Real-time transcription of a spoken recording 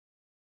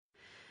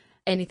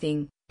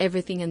Anything,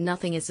 Everything and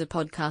Nothing is a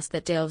podcast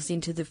that delves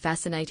into the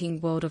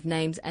fascinating world of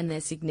names and their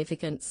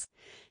significance,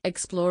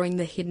 exploring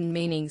the hidden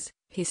meanings,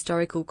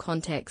 historical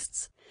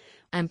contexts,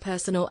 and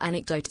personal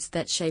anecdotes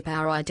that shape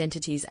our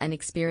identities and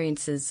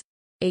experiences.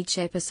 Each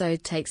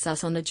episode takes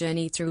us on a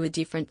journey through a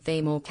different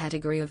theme or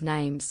category of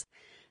names.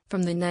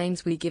 From the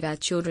names we give our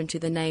children to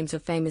the names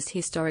of famous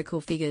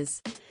historical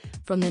figures.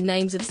 From the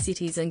names of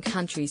cities and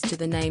countries to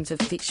the names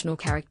of fictional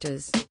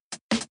characters.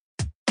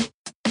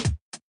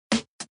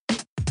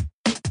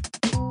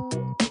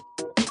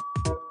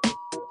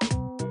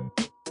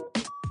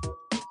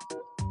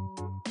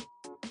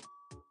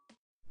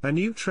 A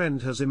new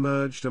trend has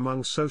emerged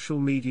among social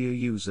media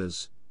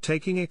users,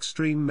 taking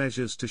extreme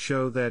measures to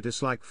show their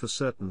dislike for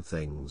certain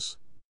things.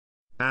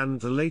 And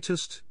the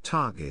latest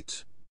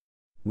target: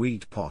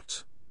 weed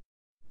pot.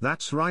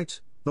 That's right,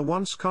 the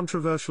once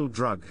controversial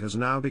drug has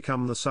now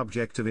become the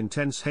subject of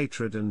intense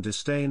hatred and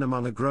disdain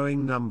among a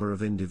growing number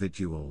of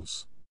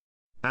individuals.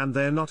 And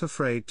they're not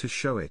afraid to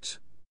show it.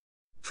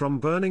 From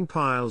burning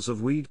piles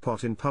of weed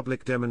pot in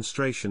public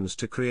demonstrations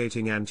to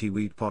creating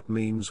anti-weed pot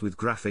memes with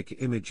graphic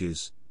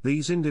images,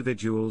 these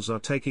individuals are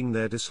taking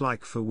their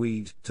dislike for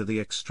weed to the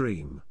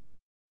extreme.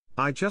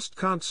 "I just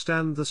can't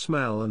stand the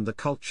smell and the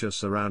culture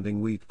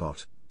surrounding weed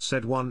pot,"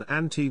 said one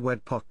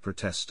anti-weed pot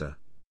protester.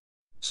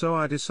 "So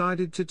I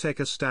decided to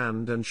take a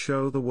stand and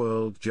show the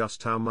world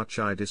just how much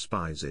I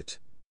despise it."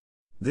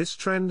 This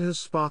trend has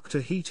sparked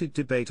a heated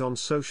debate on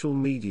social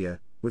media,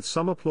 with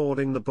some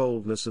applauding the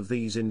boldness of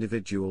these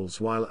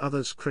individuals while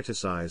others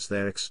criticize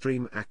their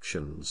extreme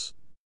actions.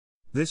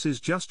 "This is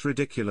just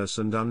ridiculous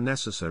and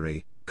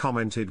unnecessary,"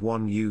 commented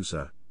one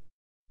user.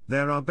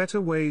 "There are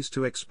better ways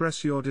to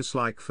express your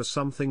dislike for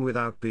something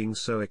without being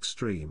so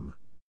extreme."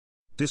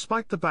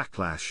 Despite the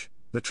backlash,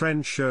 the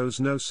trend shows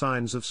no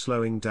signs of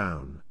slowing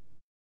down.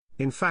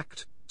 In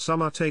fact,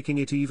 some are taking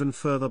it even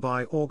further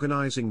by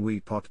organizing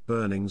weed pot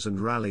burnings and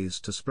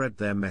rallies to spread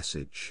their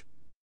message.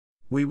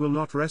 "We will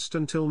not rest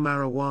until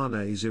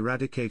marijuana is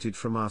eradicated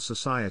from our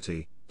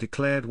society,"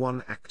 declared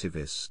one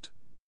activist.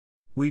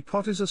 "Weed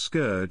pot is a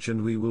scourge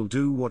and we will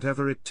do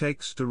whatever it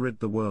takes to rid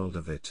the world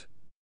of it."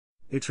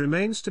 It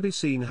remains to be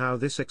seen how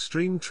this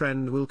extreme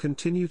trend will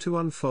continue to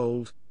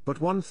unfold,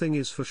 but one thing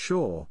is for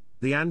sure: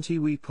 the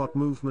anti-weed pot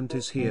movement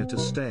is here to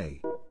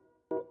stay.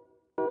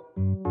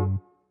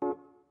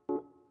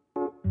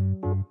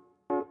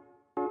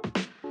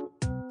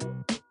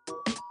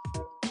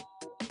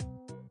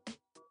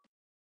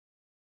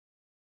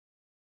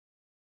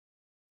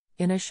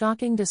 In a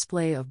shocking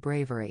display of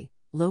bravery,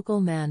 local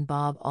man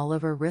Bob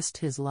Oliver risked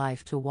his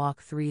life to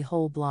walk 3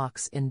 whole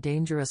blocks in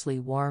dangerously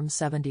warm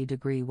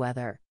 70-degree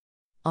weather.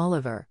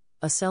 Oliver,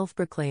 a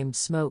self-proclaimed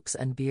smokes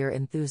and beer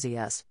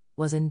enthusiast,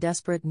 was in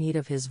desperate need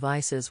of his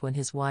vices when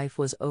his wife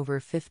was over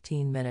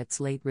 15 minutes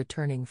late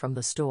returning from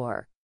the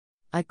store.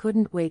 "I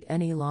couldn't wait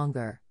any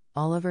longer,"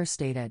 Oliver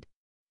stated.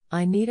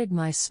 "I needed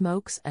my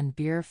smokes and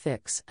beer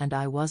fix and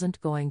I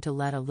wasn't going to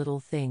let a little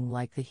thing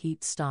like the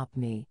heat stop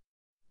me."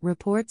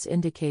 Reports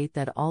indicate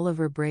that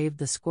Oliver braved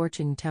the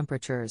scorching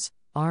temperatures,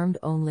 armed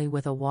only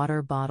with a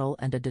water bottle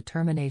and a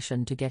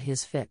determination to get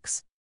his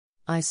fix.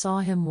 "I saw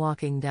him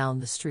walking down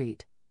the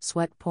street,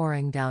 sweat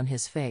pouring down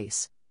his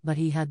face, but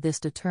he had this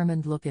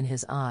determined look in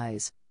his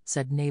eyes,"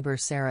 said neighbor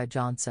Sarah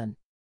Johnson.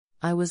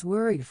 "I was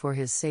worried for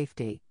his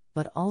safety,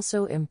 but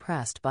also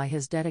impressed by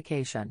his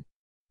dedication."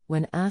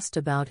 When asked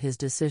about his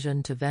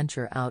decision to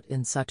venture out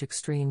in such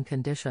extreme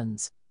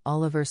conditions,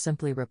 Oliver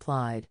simply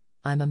replied,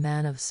 "I'm a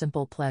man of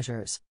simple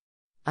pleasures.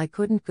 I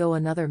couldn't go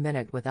another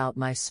minute without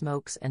my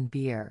smokes and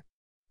beer."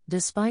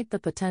 Despite the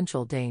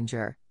potential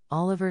danger,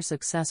 Oliver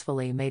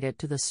successfully made it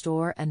to the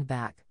store and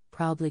back,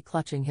 proudly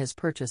clutching his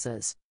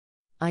purchases.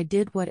 "I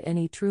did what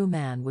any true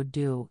man would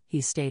do,"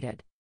 he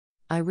stated.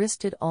 "I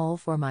risked it all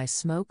for my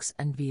smokes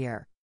and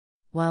beer."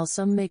 While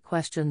some may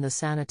question the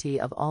sanity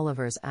of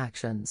Oliver's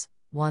actions,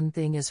 one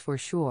thing is for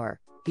sure: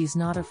 he's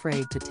not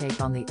afraid to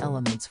take on the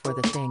elements for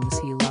the things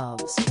he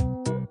loves.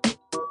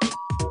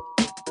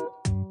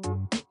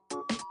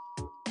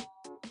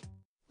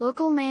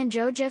 Local man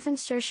Joe Jeffen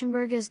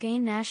Sturchenberg has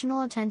gained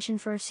national attention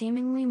for a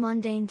seemingly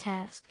mundane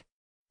task.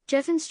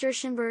 Jeffen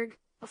Sturchenberg,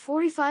 a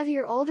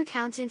 45-year-old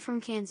accountant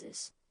from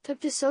Kansas, took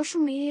to social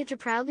media to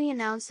proudly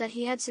announce that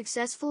he had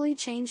successfully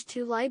changed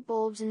 2 light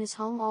bulbs in his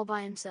home all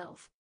by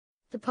himself.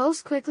 The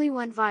post quickly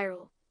went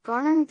viral,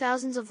 garnering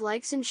thousands of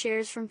likes and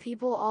shares from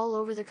people all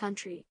over the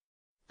country.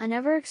 "I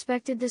never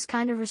expected this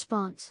kind of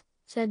response,"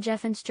 said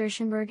Jeffen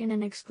Sturchenberg in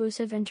an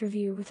exclusive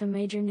interview with a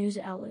major news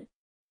outlet.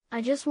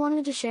 "I just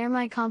wanted to share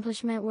my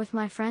accomplishment with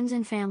my friends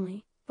and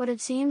family, but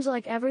it seems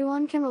like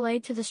everyone can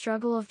relate to the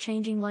struggle of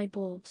changing light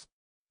bulbs."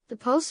 The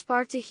post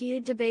sparked a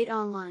heated debate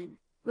online,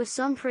 with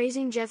some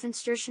praising Jeffen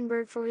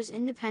Sturchenberg for his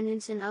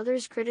independence and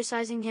others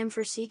criticizing him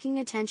for seeking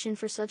attention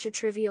for such a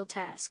trivial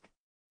task.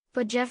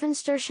 But Jeffen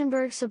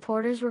Sturchenberg's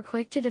supporters were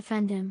quick to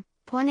defend him,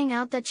 pointing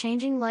out that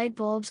changing light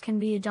bulbs can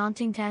be a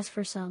daunting task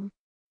for some.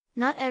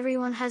 "Not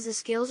everyone has the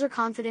skills or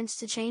confidence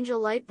to change a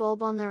light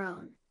bulb on their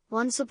own,"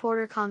 one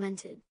supporter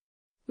commented.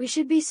 "We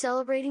should be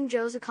celebrating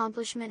Joe's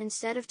accomplishment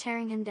instead of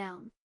tearing him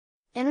down."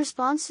 In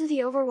response to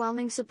the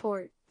overwhelming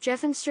support,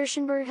 Jeffin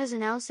Sturchenberg has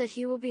announced that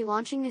he will be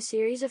launching a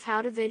series of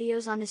how-to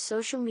videos on his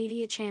social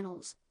media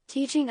channels,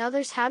 teaching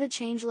others how to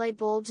change light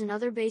bulbs and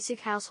other basic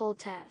household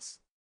tasks.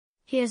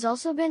 He has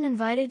also been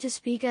invited to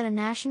speak at a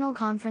national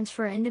conference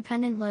for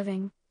independent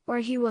living, where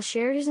he will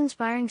share his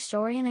inspiring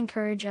story and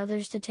encourage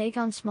others to take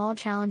on small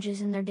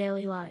challenges in their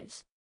daily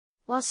lives.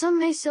 While some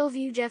may still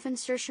view Jeffin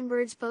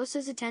Sturchenberg's post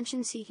as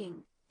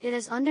attention-seeking, it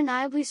has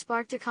undeniably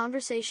sparked a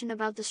conversation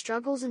about the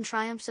struggles and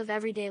triumphs of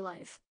everyday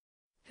life.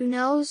 Who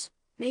knows,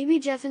 maybe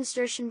Jeffin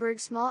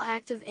Sturchenberg's small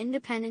act of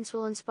independence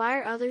will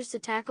inspire others to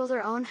tackle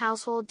their own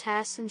household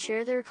tasks and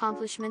share their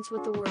accomplishments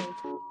with the world.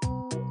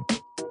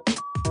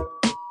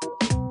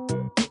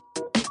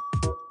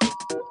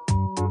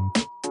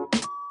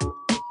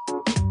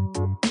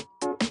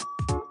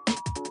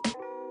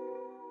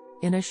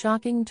 In a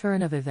shocking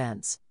turn of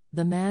events,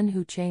 the man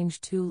who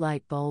changed 2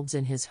 light bulbs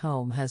in his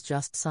home has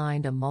just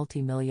signed a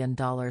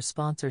multi-million-dollar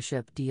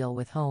sponsorship deal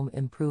with home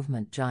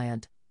improvement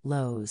giant,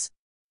 Lowe's.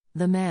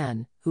 The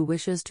man, who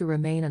wishes to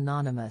remain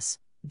anonymous,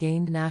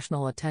 gained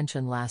national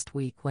attention last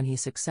week when he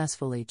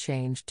successfully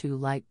changed 2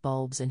 light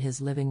bulbs in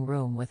his living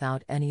room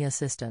without any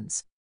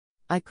assistance.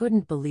 "I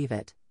couldn't believe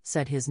it,"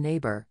 said his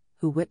neighbor,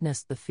 who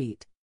witnessed the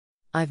feat.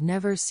 "I've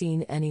never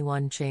seen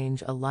anyone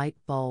change a light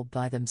bulb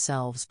by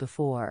themselves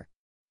before.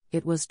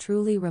 It was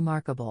truly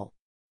remarkable."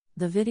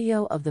 The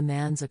video of the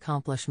man's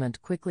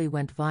accomplishment quickly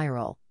went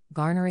viral,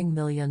 garnering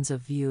millions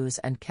of views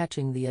and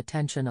catching the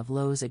attention of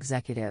Lowe's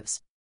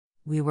executives.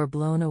 "We were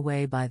blown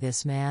away by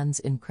this man's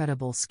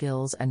incredible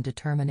skills and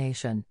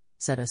determination,"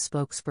 said a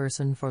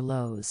spokesperson for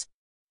Lowe's.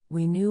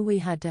 "We knew we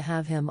had to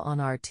have him on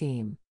our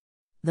team."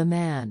 The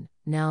man,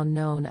 now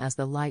known as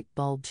the light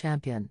bulb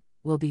champion,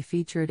 will be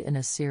featured in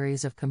a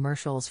series of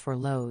commercials for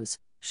Lowe's,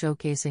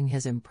 showcasing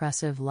his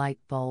impressive light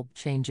bulb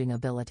changing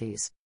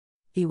abilities.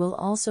 He will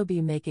also be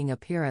making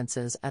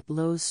appearances at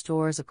Lowe's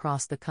stores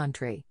across the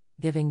country,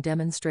 giving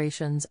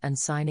demonstrations and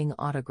signing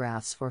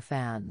autographs for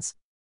fans.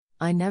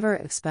 "I never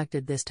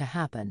expected this to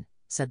happen,"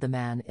 said the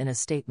man in a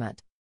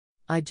statement.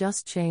 "I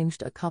just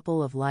changed a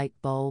couple of light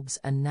bulbs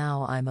and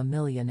now I'm a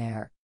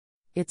millionaire.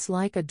 It's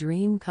like a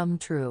dream come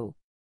true."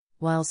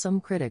 While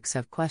some critics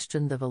have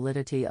questioned the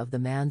validity of the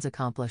man's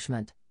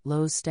accomplishment,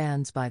 Lowe's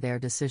stands by their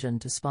decision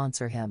to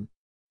sponsor him.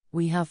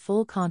 "We have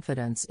full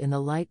confidence in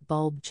the light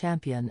bulb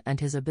champion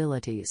and his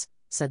abilities,"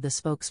 said the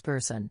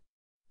spokesperson.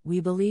 "We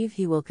believe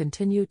he will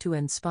continue to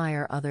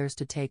inspire others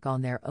to take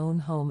on their own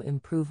home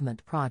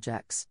improvement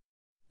projects."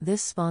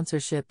 This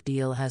sponsorship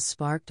deal has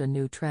sparked a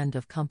new trend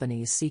of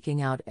companies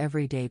seeking out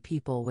everyday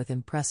people with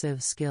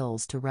impressive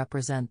skills to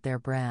represent their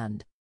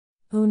brand.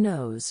 Who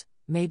knows,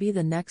 maybe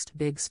the next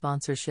big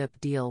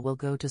sponsorship deal will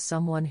go to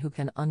someone who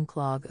can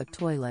unclog a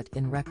toilet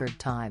in record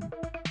time.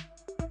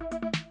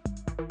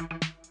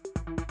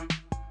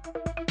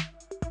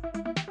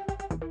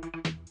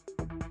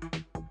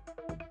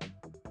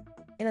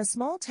 In a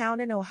small town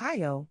in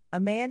Ohio, a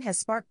man has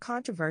sparked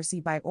controversy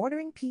by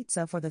ordering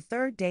pizza for the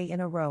 3rd day in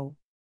a row.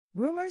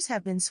 Rumors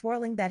have been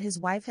swirling that his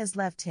wife has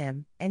left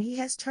him, and he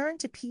has turned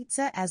to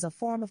pizza as a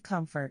form of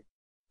comfort.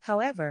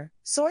 However,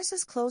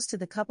 sources close to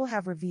the couple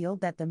have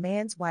revealed that the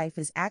man's wife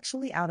is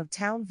actually out of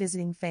town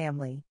visiting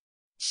family.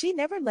 "She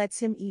never lets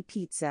him eat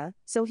pizza,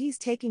 so he's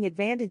taking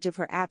advantage of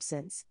her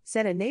absence,"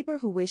 said a neighbor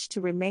who wished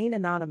to remain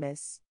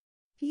anonymous.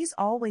 "He's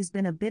always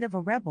been a bit of a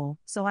rebel,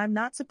 so I'm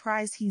not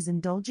surprised he's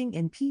indulging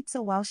in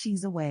pizza while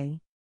she's away."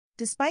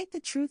 Despite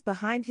the truth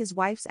behind his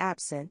wife's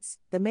absence,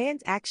 the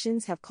man's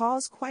actions have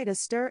caused quite a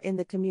stir in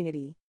the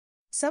community.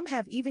 Some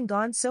have even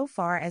gone so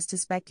far as to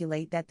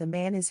speculate that the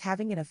man is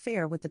having an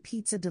affair with the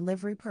pizza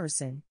delivery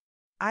person.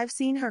 "I've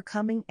seen her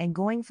coming and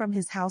going from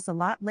his house a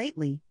lot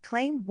lately,"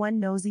 claimed one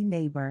nosy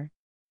neighbor.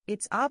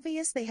 "It's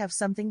obvious they have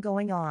something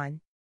going on."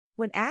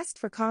 When asked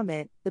for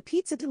comment, the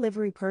pizza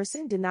delivery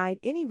person denied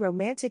any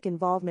romantic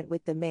involvement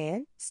with the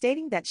man,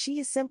 stating that she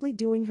is simply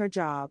doing her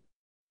job.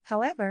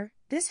 However,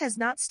 this has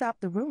not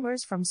stopped the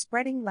rumors from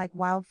spreading like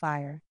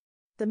wildfire.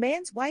 The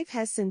man's wife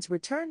has since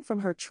returned from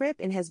her trip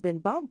and has been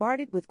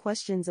bombarded with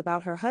questions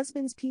about her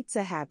husband's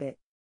pizza habit.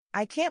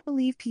 "I can't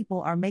believe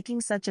people are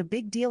making such a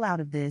big deal out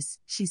of this,"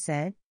 she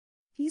said.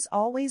 "He's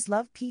always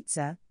loved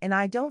pizza, and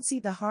I don't see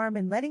the harm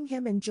in letting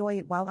him enjoy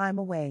it while I'm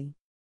away."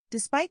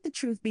 Despite the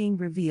truth being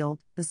revealed,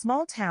 the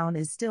small town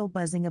is still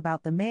buzzing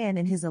about the man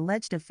and his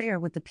alleged affair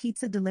with the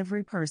pizza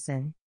delivery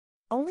person.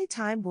 Only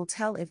time will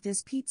tell if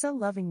this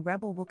pizza-loving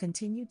rebel will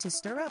continue to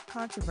stir up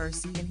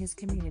controversy in his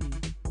community.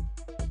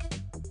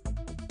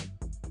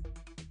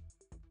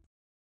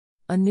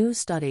 A new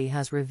study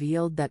has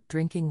revealed that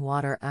drinking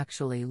water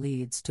actually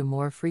leads to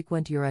more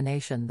frequent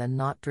urination than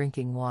not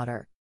drinking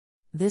water.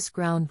 This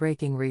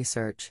groundbreaking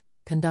research,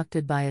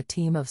 conducted by a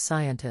team of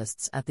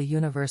scientists at the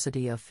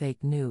University of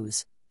Fake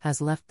News, has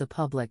left the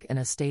public in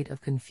a state of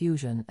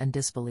confusion and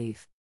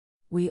disbelief.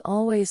 "We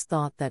always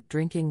thought that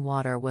drinking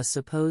water was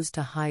supposed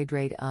to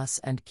hydrate us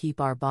and keep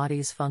our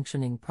bodies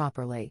functioning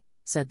properly,"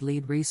 said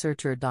lead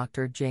researcher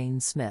Dr. Jane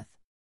Smith.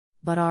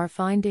 "But our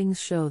findings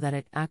show that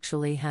it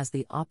actually has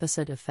the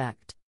opposite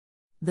effect."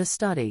 The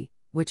study,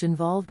 which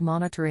involved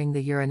monitoring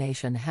the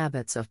urination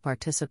habits of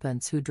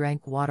participants who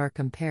drank water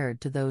compared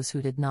to those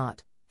who did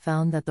not,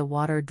 found that the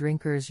water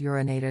drinkers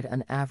urinated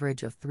an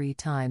average of 3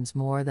 times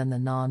more than the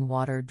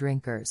non-water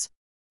drinkers.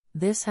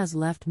 This has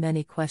left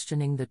many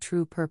questioning the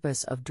true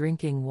purpose of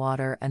drinking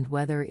water and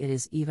whether it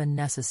is even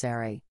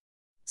necessary.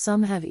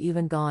 Some have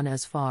even gone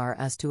as far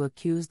as to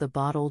accuse the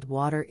bottled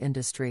water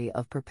industry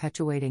of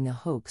perpetuating a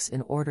hoax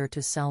in order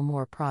to sell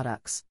more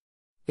products.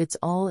 It's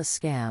all a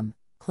scam,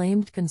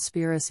 claimed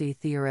conspiracy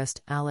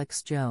theorist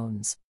Alex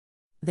Jones.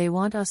 They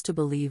want us to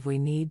believe we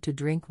need to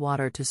drink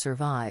water to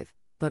survive,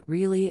 but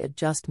really it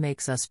just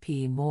makes us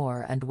pee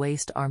more and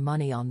waste our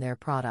money on their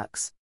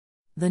products.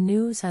 The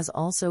news has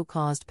also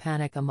caused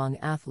panic among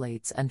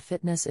athletes and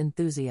fitness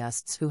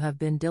enthusiasts who have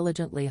been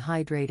diligently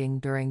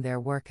hydrating during their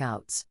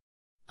workouts.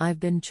 I've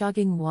been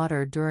chugging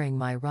water during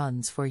my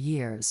runs for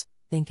years,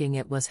 thinking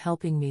it was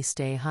helping me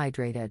stay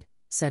hydrated,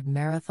 said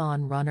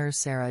marathon runner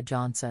Sarah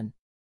Johnson.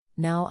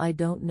 Now I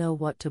don't know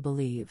what to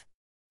believe.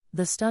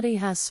 The study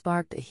has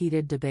sparked a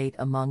heated debate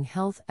among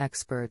health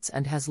experts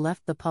and has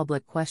left the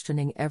public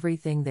questioning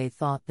everything they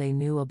thought they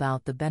knew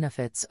about the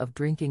benefits of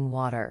drinking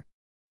water.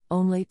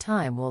 Only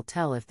time will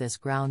tell if this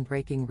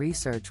groundbreaking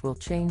research will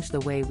change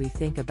the way we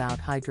think about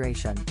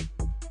hydration.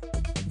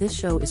 This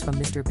show is from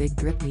Mr. Big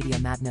Drip Media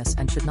Madness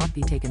and should not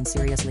be taken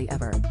seriously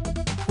ever.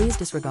 Please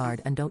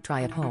disregard and don't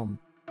try at home.